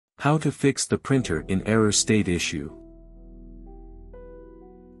How to fix the printer in error state issue.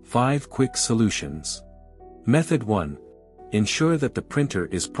 5 quick solutions. Method 1. Ensure that the printer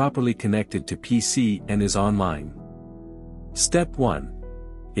is properly connected to PC and is online. Step 1.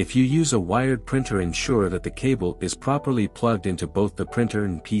 If you use a wired printer, ensure that the cable is properly plugged into both the printer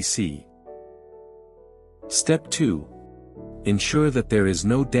and PC. Step 2. Ensure that there is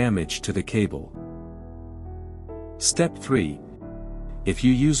no damage to the cable. Step 3. If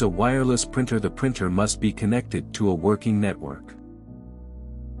you use a wireless printer, the printer must be connected to a working network.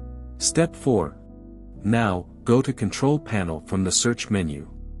 Step 4. Now, go to Control Panel from the search menu.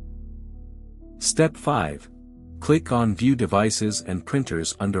 Step 5. Click on View Devices and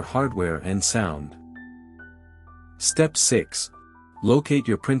Printers under Hardware and Sound. Step 6. Locate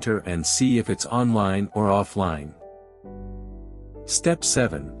your printer and see if it's online or offline. Step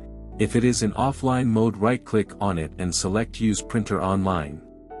 7. If it is in offline mode, right-click on it and select Use Printer Online.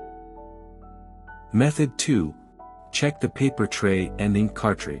 Method 2. Check the paper tray and ink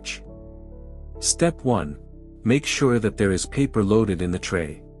cartridge. Step 1. Make sure that there is paper loaded in the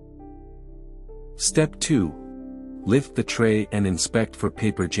tray. Step 2. Lift the tray and inspect for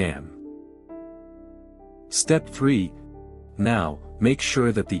paper jam. Step 3. Now, make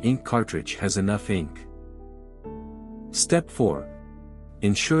sure that the ink cartridge has enough ink. Step 4.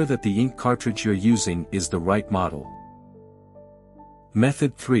 Ensure that the ink cartridge you're using is the right model.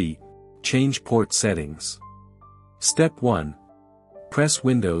 Method 3. Change port settings. Step 1. Press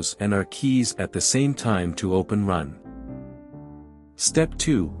Windows and R keys at the same time to open Run. Step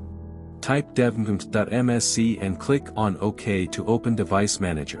 2. Type dev.msc and click on OK to open Device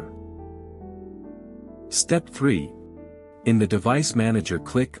Manager. Step 3. In the Device Manager,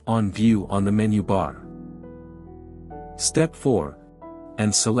 click on View on the menu bar. Step 4.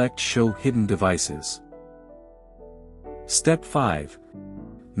 And select Show Hidden Devices. Step 5.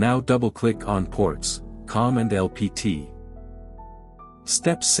 Now double-click on ports, COM and LPT.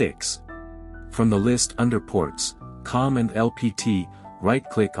 Step 6. From the list under Ports, COM and LPT,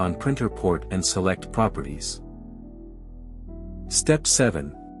 right-click on Printer Port and select Properties. Step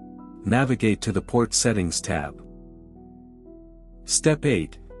 7. Navigate to the Port Settings tab. Step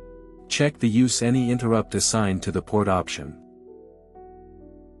 8. Check the Use Any Interrupt assigned to the port option.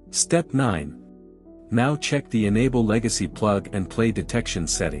 Step 9. Now check the Enable Legacy Plug and Play Detection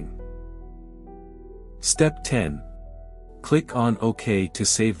setting. Step 10. Click on OK to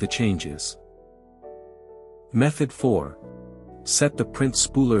save the changes. Method 4. Set the Print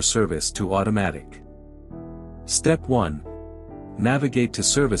Spooler service to automatic. Step 1. Navigate to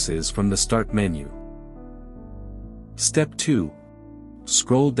Services from the Start menu. Step 2.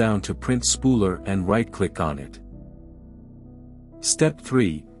 Scroll down to Print Spooler and right-click on it. Step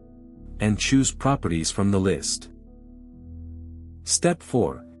 3. And choose Properties from the list. Step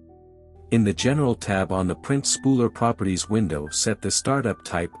 4. In the General tab on the Print Spooler Properties window, set the Startup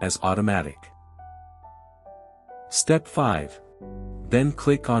type as Automatic. Step 5. Then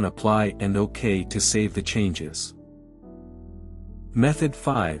click on Apply and OK to save the changes. Method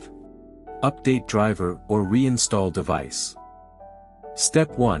 5. Update driver or reinstall device.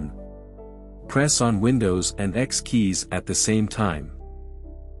 Step 1. Press on Windows and X keys at the same time.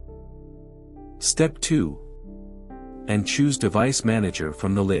 Step 2. And choose Device Manager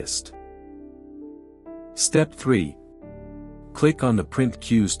from the list. Step 3. Click on the print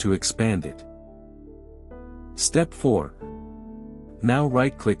cues to expand it. Step 4. Now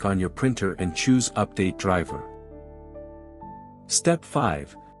right-click on your printer and choose Update Driver. Step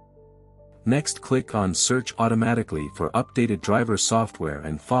 5. Next, click on Search automatically for updated driver software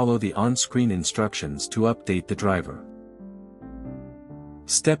and follow the on-screen instructions to update the driver.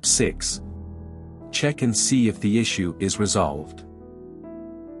 Step 6. Check and see if the issue is resolved.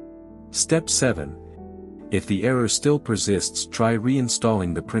 Step 7. If the error still persists, try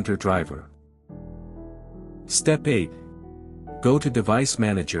reinstalling the printer driver. Step 8. Go to Device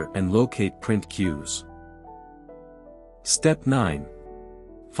Manager and locate print cues. Step 9.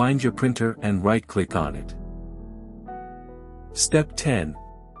 Find your printer and right-click on it. Step 10.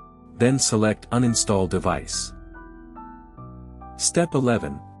 Then select Uninstall Device. Step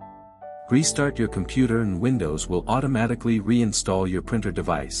 11. Restart your computer and Windows will automatically reinstall your printer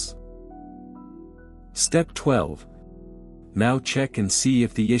device. Step 12. Now check and see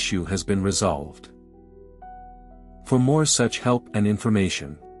if the issue has been resolved. For more such help and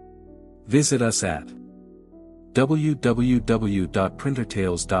information, visit us at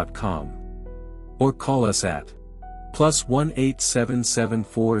www.printertales.com or call us at +1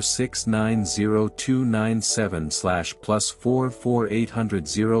 87746902977 ++4 4800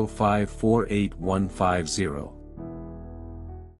 0548 150.